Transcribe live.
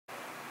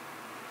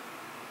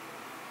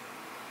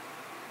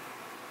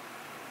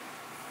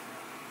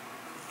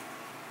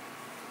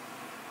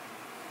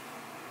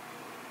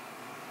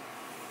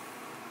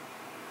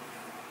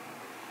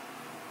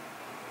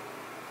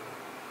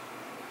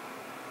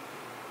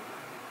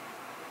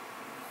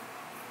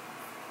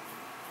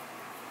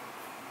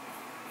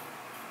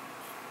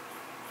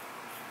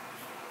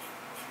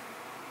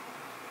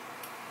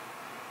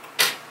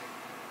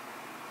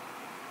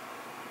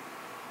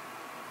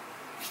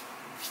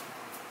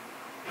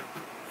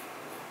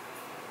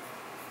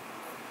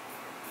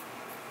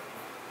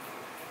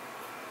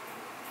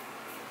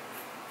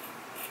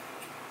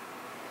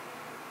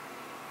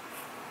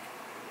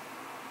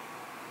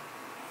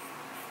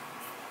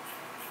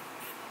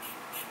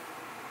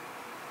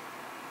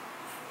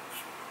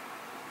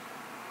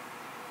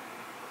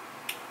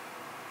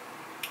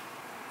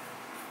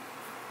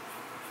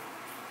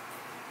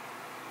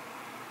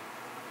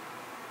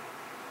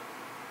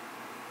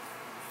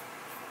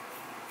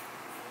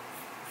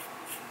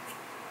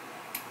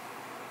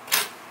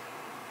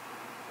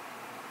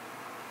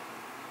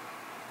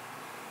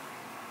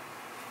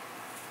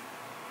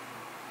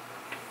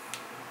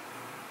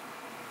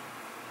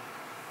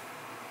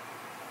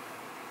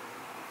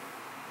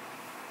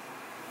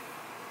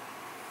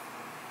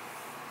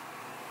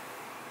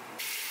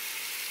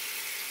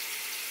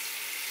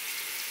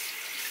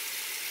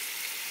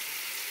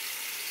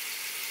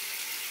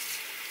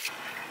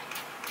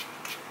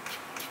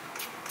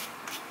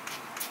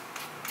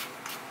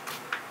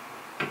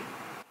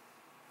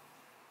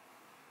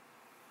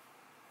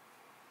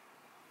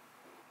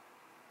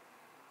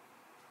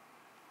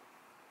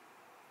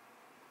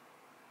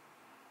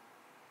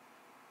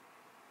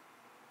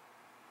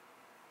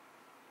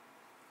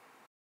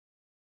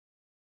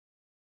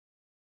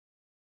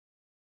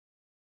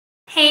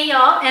Hey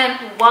y'all,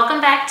 and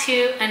welcome back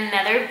to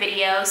another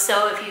video.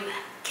 So if you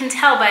can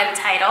tell by the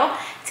title,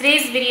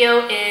 today's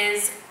video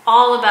is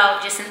all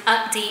about just an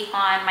update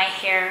on my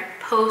hair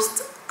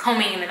post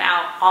combing them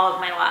out, all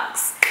of my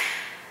locks,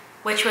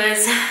 which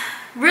was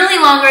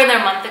really longer than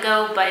a month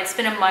ago, but it's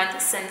been a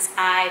month since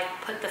I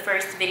put the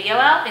first video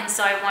out, and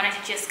so I wanted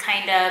to just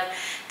kind of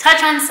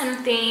touch on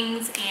some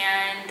things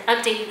and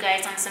update you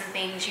guys on some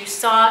things. You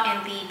saw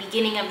in the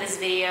beginning of this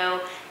video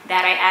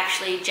that I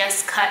actually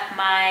just cut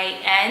my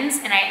ends,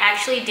 and I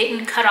actually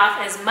didn't cut off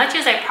as much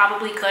as I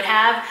probably could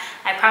have.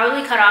 I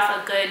probably cut off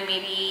a good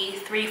maybe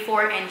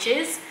 3-4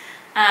 inches,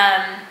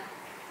 and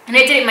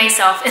I did it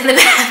myself in the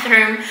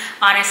bathroom,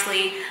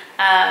 honestly.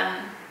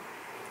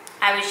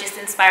 I was just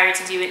inspired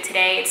to do it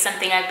today. It's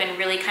something I've been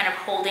really kind of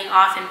holding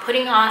off and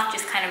putting off,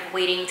 just kind of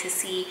waiting to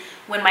see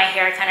when my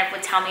hair kind of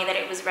would tell me that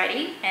it was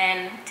ready,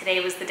 and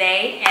today was the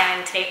day,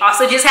 and today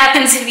also just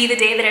happened to be the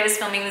day that I was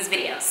filming this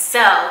video.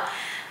 So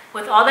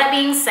with all that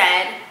being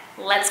said,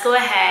 let's go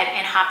ahead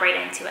and hop right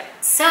into it.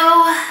 So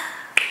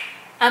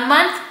a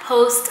month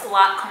post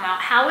lock come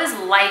out, how is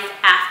life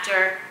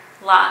after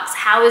locks?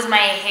 How is my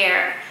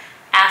hair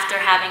after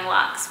having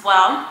locks?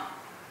 Well,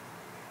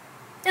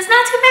 it's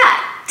not too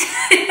bad.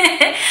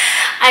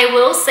 I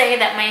will say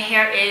that my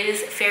hair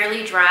is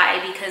fairly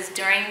dry because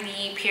during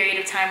the period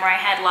of time where I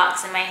had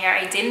locks in my hair,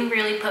 I didn't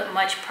really put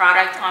much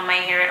product on my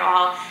hair at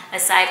all,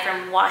 aside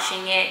from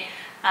washing it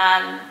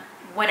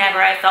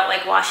whenever I felt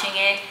like washing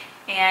it.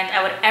 And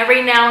I would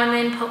every now and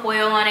then put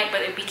oil on it,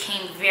 but it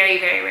became very,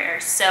 very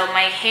rare. So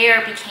my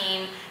hair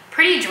became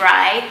pretty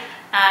dry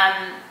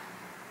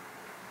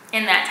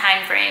in that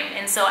time frame.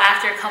 And so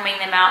after combing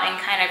them out and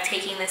kind of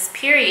taking this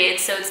period,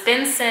 so it's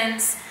been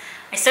since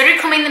I started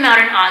combing them out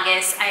in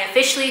August, I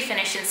officially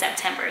finished in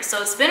September.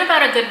 So it's been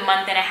about a good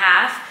month and a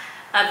half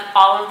of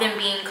all of them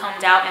being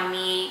combed out and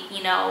me,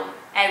 you know,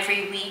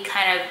 every week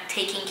kind of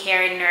taking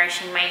care and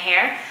nourishing my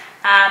hair.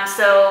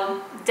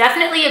 So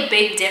definitely a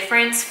big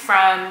difference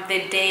from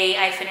the day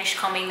I finished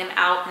combing them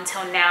out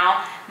until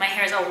now. My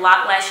hair is a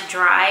lot less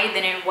dry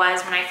than it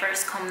was when I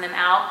first combed them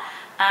out.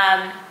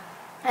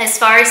 As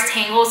far as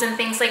tangles and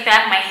things like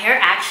that, my hair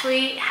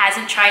actually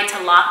hasn't tried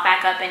to lock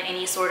back up in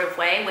any sort of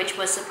way, which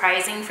was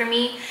surprising for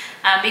me,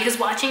 because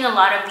watching a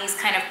lot of these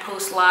kind of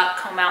post-lock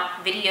comb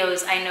out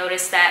videos, I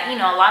noticed that, you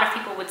know, a lot of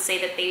people would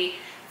say that they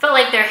felt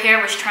like their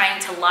hair was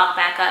trying to lock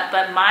back up,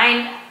 but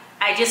mine,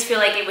 I just feel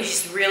like it was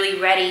just really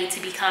ready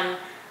to become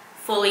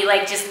fully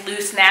like just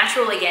loose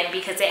natural again,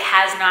 because it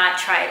has not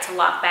tried to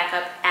lock back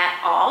up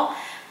at all.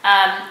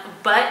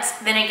 But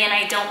then again,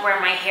 I don't wear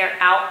my hair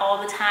out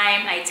all the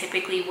time. I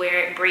typically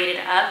wear it braided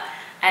up,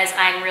 as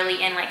I'm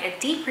really in like a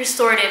deep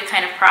restorative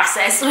kind of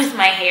process with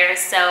my hair.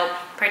 So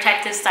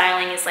protective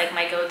styling is like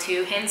my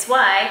go-to, hence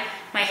why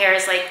my hair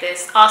is like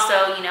this.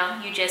 Also, you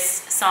know, you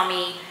just saw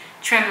me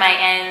trim my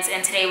ends,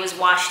 and today was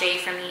wash day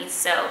for me.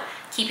 So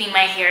keeping my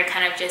hair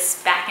kind of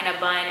just back in a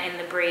bun and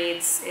the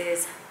braids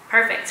is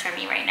perfect for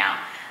me right now.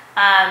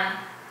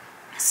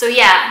 So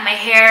yeah, my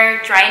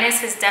hair dryness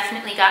has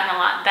definitely gotten a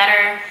lot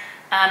better.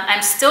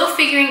 I'm still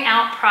figuring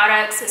out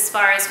products as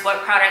far as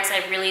what products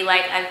I really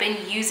like. I've been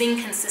using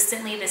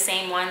consistently the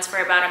same ones for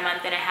about a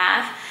month and a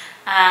half.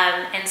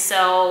 And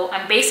so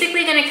I'm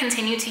basically going to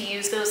continue to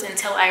use those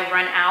until I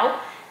run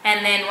out.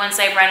 And then once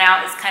I run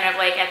out, it's kind of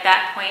like at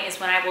that point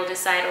is when I will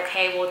decide,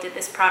 okay, well, did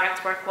this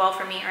product work well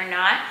for me or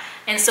not?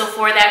 And so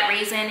for that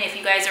reason, if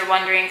you guys are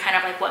wondering kind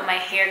of like what my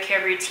hair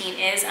care routine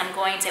is, I'm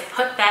going to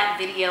put that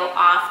video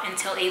off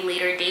until a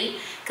later date,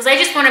 because I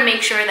just want to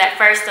make sure that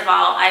first of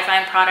all, I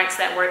find products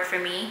that work for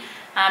me.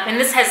 And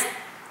this has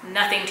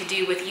nothing to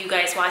do with you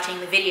guys watching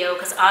the video,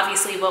 because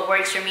obviously what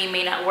works for me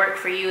may not work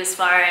for you as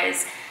far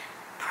as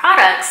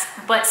products,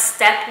 but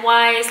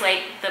step-wise,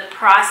 like the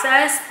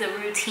process, the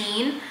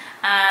routine,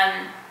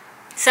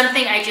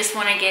 something I just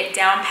want to get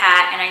down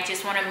pat, and I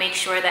just want to make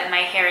sure that my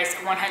hair is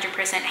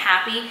 100%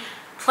 happy.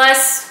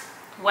 Plus,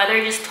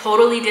 weather just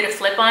totally did a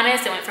flip on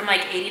us. It went from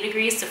like 80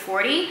 degrees to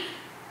 40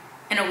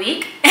 in a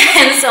week.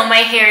 And so my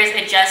hair is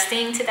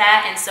adjusting to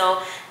that. And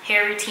so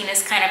hair routine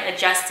is kind of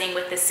adjusting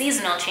with the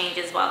seasonal change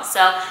as well.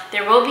 So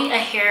there will be a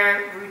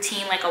hair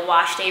routine, like a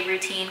wash day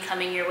routine,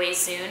 coming your way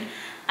soon.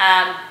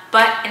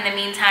 But in the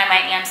meantime, I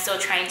am still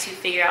trying to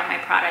figure out my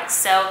products.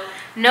 So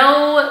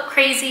no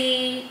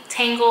crazy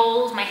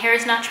tangles. My hair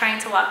is not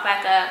trying to lock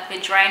back up. The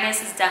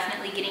dryness is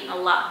definitely getting a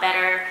lot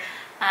better.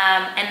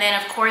 And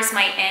then of course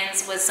my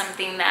ends was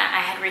something that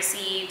I had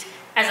received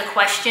as a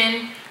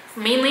question,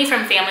 mainly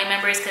from family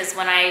members, because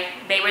when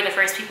they were the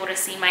first people to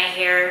see my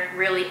hair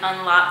really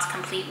unlocked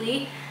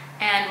completely.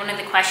 And one of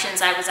the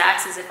questions I was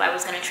asked is if I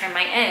was going to trim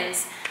my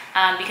ends.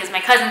 Because my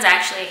cousin's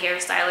actually a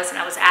hairstylist, and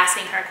I was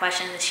asking her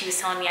questions, and she was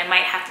telling me I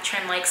might have to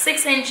trim like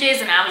 6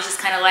 inches, and I was just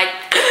kind of like,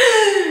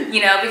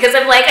 you know, because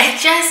I'm like, I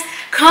just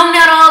combed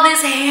out all this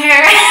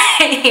hair,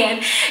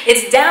 and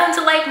it's down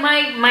to like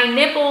my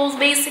nipples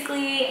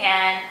basically,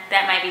 and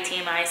that might be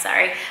TMI,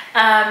 sorry.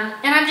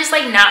 And I'm just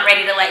like not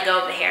ready to let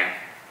go of the hair.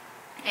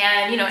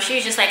 And you know, she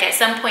was just like, at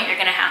some point you're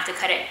gonna have to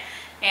cut it.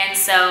 And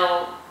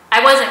so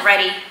I wasn't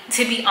ready,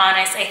 to be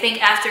honest. I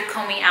think after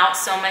combing out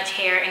so much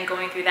hair and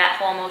going through that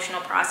whole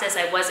emotional process,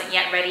 I wasn't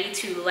yet ready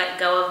to let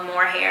go of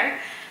more hair.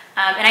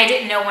 And I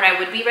didn't know when I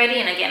would be ready.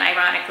 And again,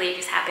 ironically, it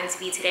just happened to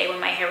be today when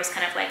my hair was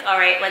kind of like, all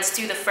right, let's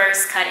do the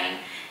first cutting.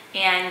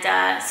 And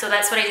so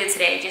that's what I did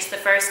today. Just the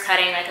first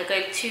cutting, like a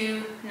good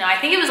I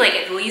think it was like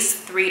at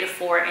least 3 to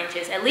 4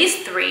 inches, at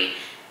least 3,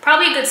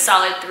 probably a good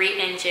solid 3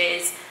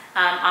 inches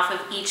off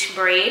of each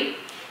braid.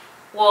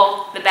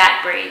 Well, the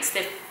back braids.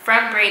 The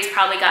front braids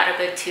probably got a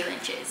good 2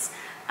 inches.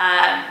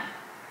 And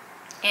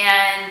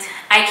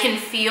I can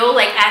feel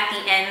like at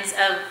the ends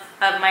of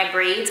my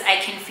braids, I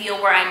can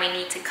feel where I may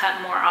need to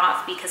cut more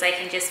off because I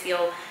can just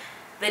feel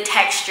the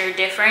texture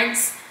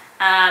difference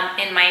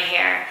in my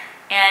hair.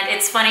 And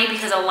it's funny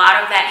because a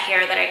lot of that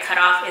hair that I cut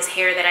off is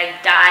hair that I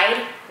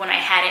dyed when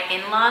I had it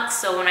in locks.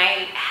 So when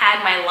I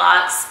had my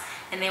locks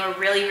and they were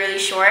really, really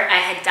short, I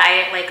had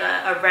dyed it like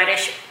a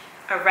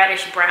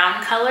reddish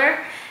brown color.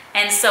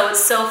 And so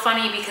it's so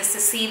funny because to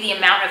see the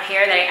amount of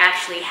hair that I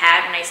actually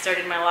had when I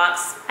started my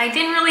locks, I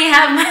didn't really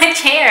have much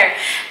hair.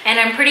 And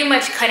I'm pretty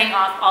much cutting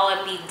off all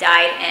of the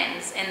dyed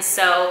ends. And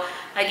so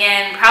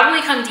again,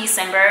 probably come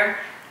December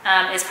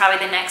is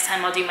probably the next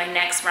time I'll do my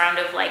next round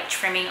of like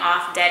trimming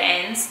off dead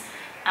ends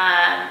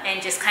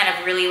and just kind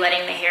of really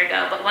letting the hair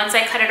go. But once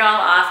I cut it all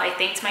off, I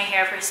thanked my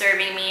hair for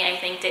serving me. I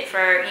thanked it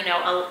for, you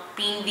know,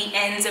 being the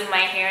ends of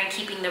my hair and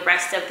keeping the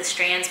rest of the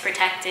strands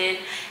protected.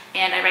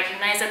 And I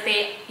recognized that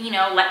they, you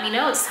know, let me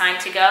know it's time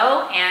to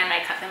go, and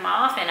I cut them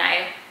off and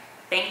I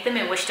thanked them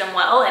and wished them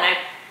well, and I,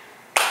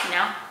 you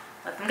know,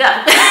 let them go.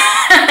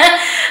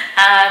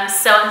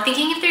 So I'm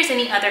thinking if there's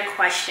any other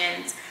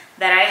questions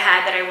that I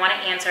had that I want to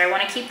answer. I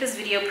want to keep this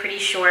video pretty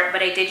short,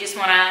 but I did just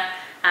want to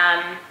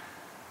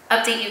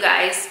update you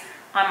guys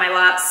on my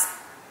locks,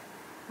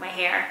 my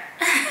hair,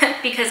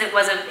 because it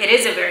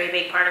is a very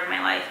big part of my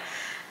life.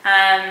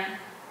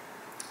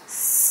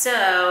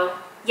 So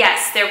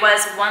yes, there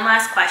was one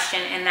last question,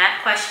 and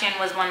that question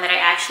was one that I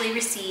actually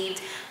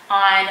received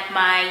on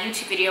my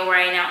YouTube video where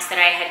I announced that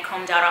I had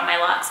combed out all my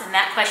locks. And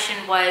that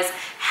question was,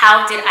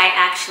 how did I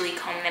actually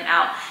comb them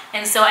out?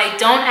 And so I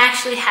don't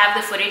actually have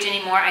the footage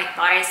anymore. I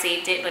thought I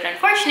saved it, but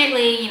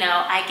unfortunately, you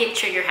know, I get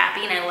trigger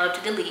happy and I love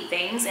to delete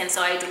things. And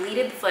so I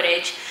deleted the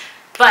footage,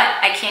 but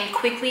I can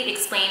quickly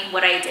explain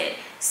what I did.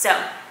 So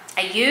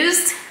I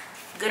used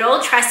good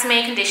old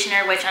Shenaye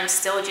conditioner, which I'm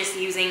still just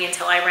using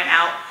until I run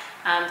out.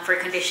 For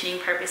conditioning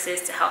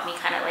purposes to help me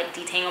kind of like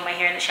detangle my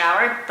hair in the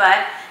shower.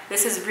 But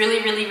this is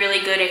really, really,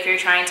 really good if you're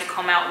trying to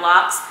comb out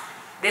locks.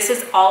 This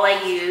is all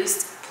I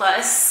used.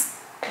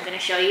 Plus, I'm going to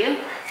show you.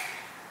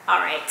 All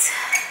right,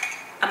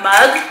 a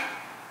mug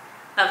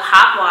of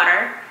hot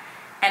water.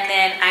 And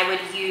then I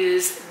would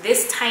use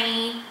this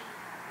tiny,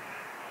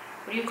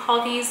 what do you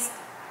call these?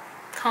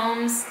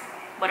 Combs?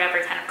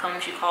 Whatever kind of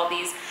combs you call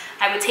these.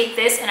 I would take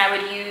this and I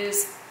would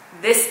use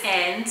this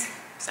end.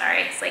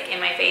 Sorry, it's like in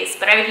my face,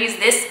 but I would use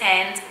this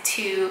end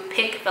to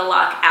pick the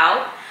lock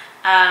out.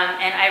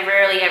 And I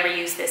rarely ever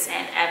use this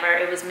end ever.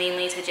 It was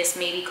mainly to just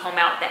maybe comb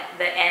out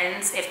the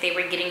ends if they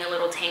were getting a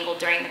little tangled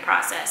during the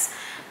process.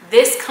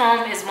 This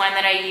comb is one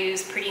that I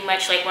use pretty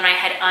much like when I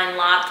had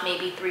unlocked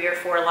maybe 3 or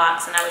 4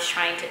 locks and I was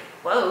trying to,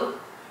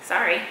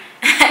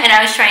 and I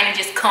was trying to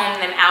just comb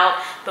them out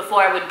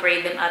before I would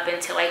braid them up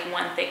into like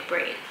one thick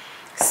braid.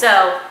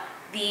 So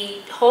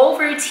the whole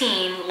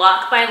routine,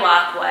 lock by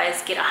lock,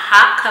 was get a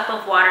hot cup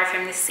of water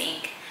from the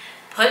sink,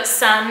 put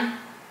some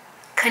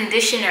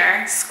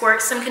conditioner,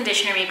 squirt some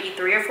conditioner, maybe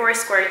 3 or 4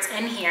 squirts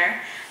in here.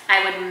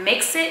 I would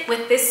mix it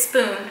with this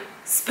spoon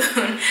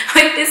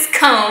with this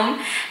comb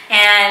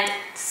and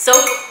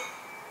soak.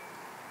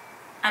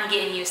 I'm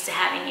getting used to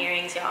having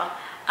earrings, y'all.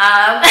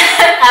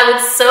 I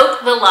would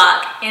soak the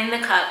lock in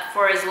the cup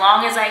for as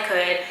long as I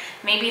could,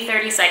 maybe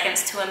 30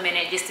 seconds to a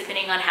minute, just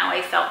depending on how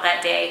I felt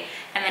that day.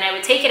 And then I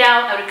would take it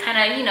out, I would kind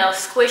of, you know,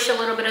 squish a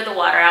little bit of the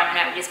water out, and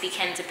I would just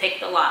begin to pick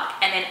the lock.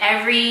 And then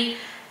every,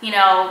 you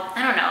know,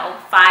 I don't know,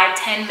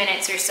 5-10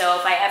 minutes or so,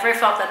 if I ever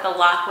felt that the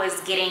lock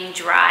was getting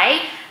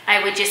dry,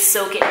 I would just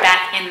soak it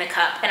back in the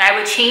cup. And I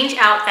would change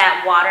out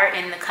that water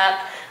in the cup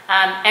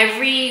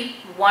every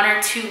 1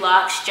 or 2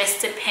 locks,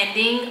 just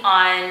depending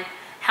on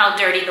how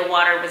dirty the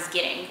water was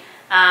getting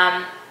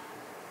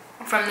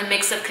from the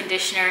mix of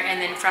conditioner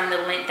and then from the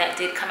lint that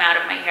did come out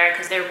of my hair,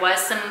 because there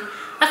was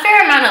a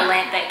fair amount of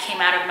lint that came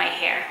out of my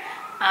hair.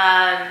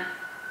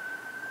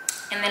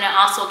 And then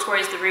also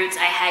towards the roots,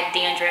 I had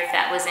dandruff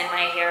that was in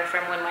my hair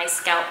from when my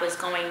scalp was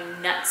going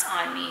nuts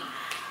on me.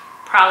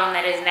 Problem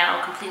that is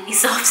now completely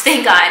solved,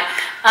 thank God.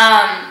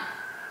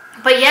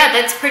 But yeah,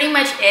 that's pretty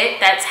much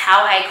it. That's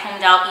how I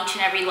combed out each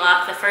and every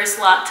lock. The first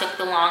lock took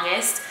the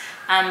longest.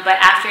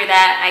 But after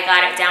that, I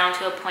got it down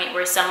to a point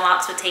where some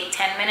locks would take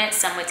 10 minutes,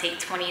 some would take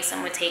 20,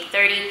 some would take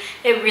 30.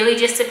 It really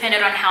just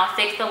depended on how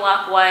thick the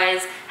lock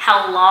was,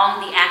 how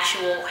long the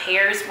actual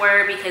hairs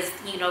were, because,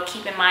 you know,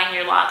 keep in mind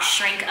your locks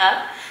shrink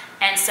up.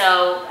 And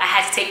so I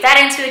had to take that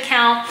into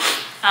account,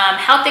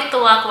 how thick the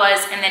lock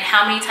was, and then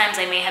how many times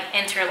I may have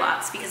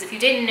interlocks. Because if you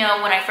didn't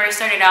know, when I first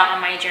started out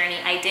on my journey,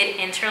 I did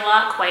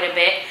interlock quite a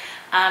bit.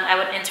 I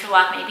would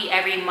interlock maybe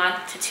every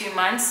month to 2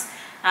 months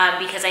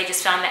because I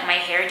just found that my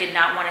hair did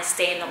not want to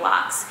stay in the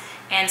locks.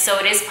 And so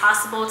it is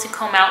possible to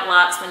comb out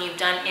locks when you've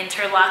done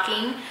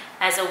interlocking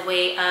as a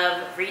way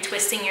of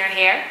retwisting your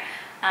hair.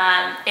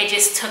 It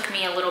just took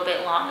me a little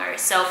bit longer.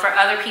 So for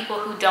other people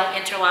who don't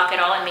interlock at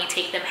all, it may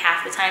take them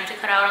half the time to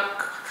comb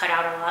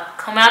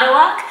out a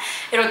lock.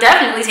 It'll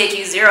definitely take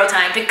you 0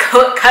 time to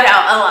cut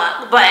out a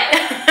lock. But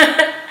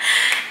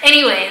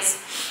anyways,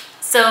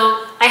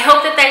 so I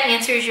hope that that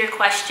answers your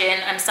question.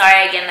 I'm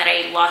sorry again that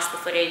I lost the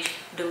footage,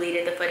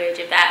 deleted the footage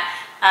of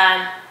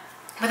that.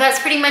 But that's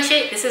pretty much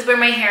it. This is where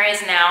my hair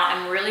is now.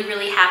 I'm really,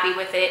 really happy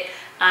with it.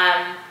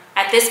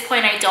 At this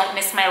point, I don't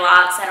miss my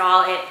locks at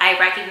all. I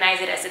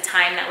recognize it as a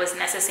time that was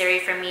necessary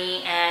for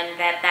me, and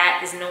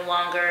that is no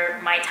longer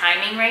my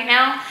timing right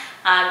now.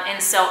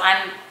 And so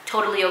I'm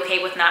totally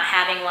okay with not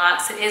having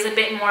locks. It is a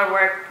bit more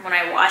work when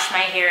I wash my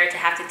hair to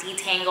have to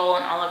detangle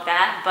and all of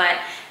that, but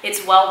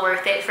it's well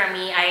worth it for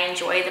me. I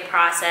enjoy the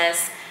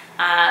process.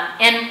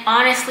 And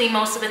honestly,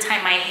 most of the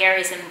time my hair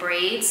is in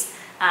braids.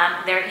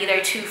 They're either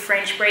 2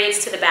 French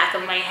braids to the back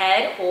of my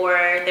head,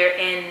 or they're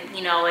in,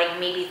 you know, like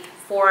maybe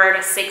 4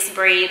 to 6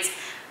 braids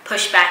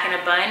pushed back in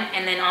a bun.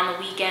 And then on the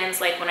weekends,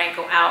 like when I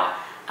go out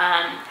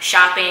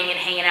shopping and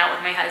hanging out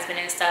with my husband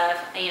and stuff,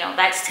 you know,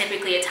 that's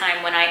typically a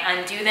time when I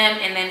undo them.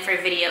 And then for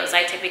videos,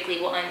 I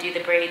typically will undo the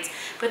braids.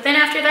 But then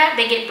after that,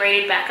 they get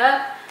braided back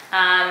up.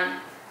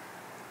 And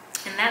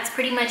that's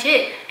pretty much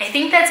it. I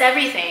think that's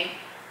everything.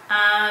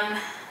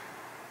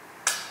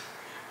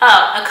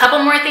 Oh, a couple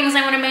more things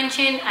I want to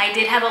mention. I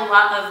did have a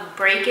lot of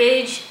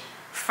breakage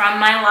from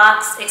my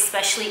locks,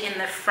 especially in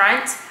the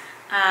front.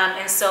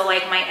 And so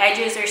like my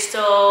edges are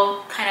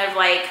still kind of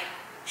like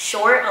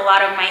short. A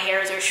lot of my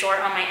hairs are short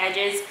on my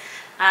edges.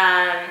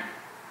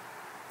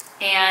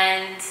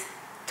 And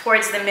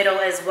towards the middle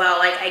as well.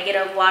 Like I get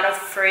a lot of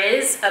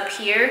frizz up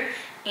here,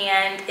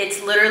 and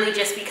it's literally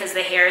just because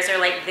the hairs are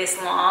like this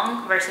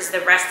long versus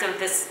the rest of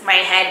my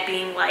head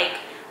being like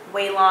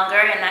way longer.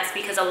 And that's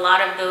because a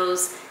lot of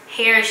those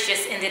hairs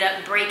just ended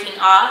up breaking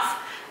off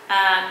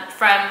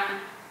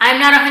I'm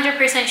not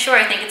 100% sure.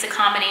 I think it's a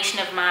combination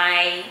of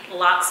my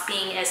locks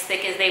being as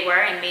thick as they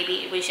were, and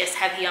maybe it was just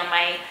heavy on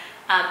my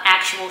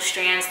actual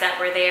strands that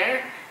were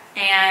there.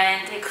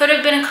 And it could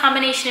have been a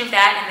combination of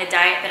that and the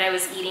diet that I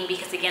was eating,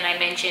 because again, I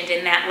mentioned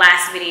in that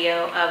last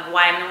video of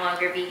why I'm no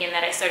longer vegan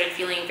that I started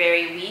feeling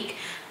very weak.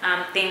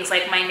 Things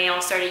like my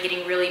nails started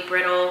getting really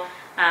brittle,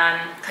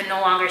 could no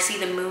longer see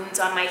the moons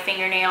on my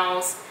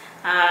fingernails,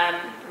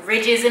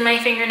 ridges in my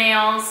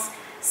fingernails.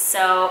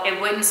 So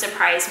it wouldn't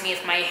surprise me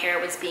if my hair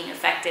was being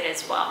affected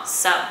as well.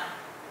 So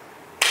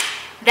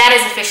that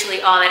is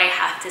officially all that I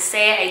have to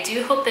say. I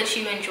do hope that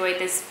you enjoyed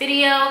this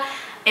video.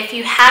 If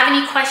you have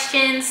any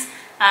questions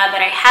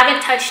that I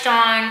haven't touched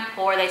on,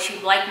 or that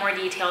you'd like more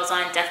details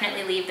on,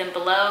 definitely leave them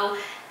below.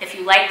 If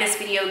you like this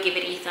video, give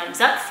it a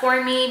thumbs up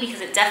for me,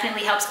 because it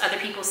definitely helps other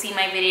people see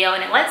my video,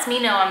 and it lets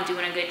me know I'm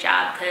doing a good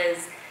job,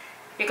 because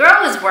your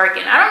girl is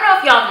working. I don't know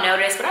if y'all have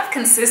noticed, but I've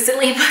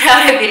consistently put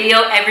out a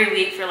video every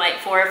week for like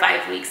 4 or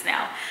 5 weeks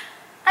now.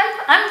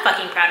 I'm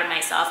fucking proud of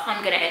myself.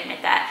 I'm gonna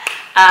admit that.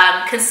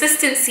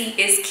 Consistency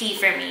is key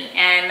for me,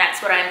 and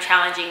that's what I'm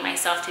challenging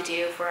myself to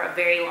do for a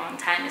very long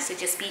time, is to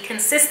just be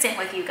consistent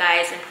with you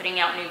guys and putting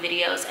out new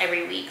videos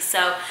every week.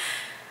 So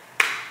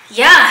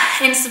yeah,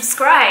 and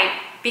subscribe,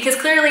 because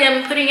clearly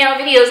I'm putting out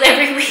videos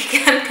every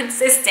week. I'm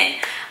consistent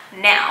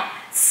now.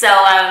 So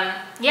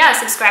yeah,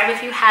 subscribe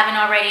if you haven't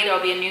already. There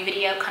will be a new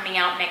video coming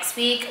out next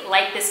week.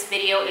 Like this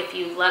video if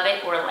you love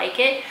it or like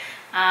it.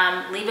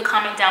 Leave a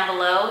comment down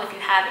below if you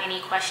have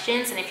any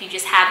questions, and if you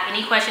just have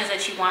any questions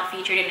that you want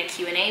featured in a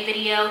Q&A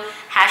video,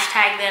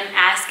 hashtag them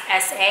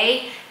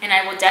AskSA, and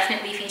I will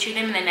definitely feature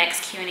them in the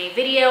next Q&A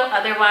video.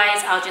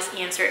 Otherwise, I'll just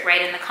answer it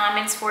right in the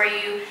comments for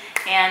you.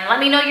 And let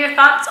me know your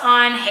thoughts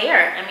on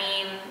hair. I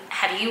mean,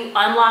 have you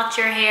unlocked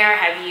your hair?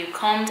 Have you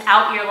combed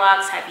out your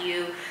locks? Have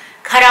you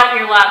cut out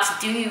your locks?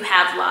 Do you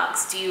have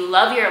locks? Do you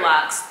love your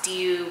locks? Do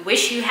you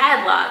wish you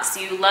had locks? Do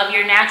you love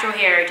your natural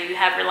hair? Do you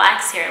have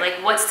relaxed hair?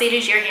 Like, what state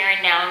is your hair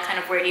in now, and kind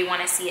of where do you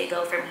want to see it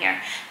go from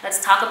here?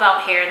 Let's talk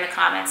about hair in the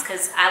comments,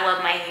 because I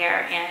love my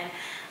hair, and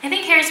I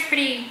think hair is a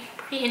pretty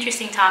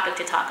interesting topic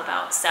to talk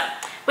about. So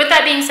with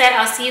that being said,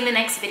 I'll see you in the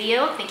next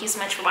video. Thank you so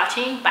much for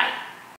watching. Bye.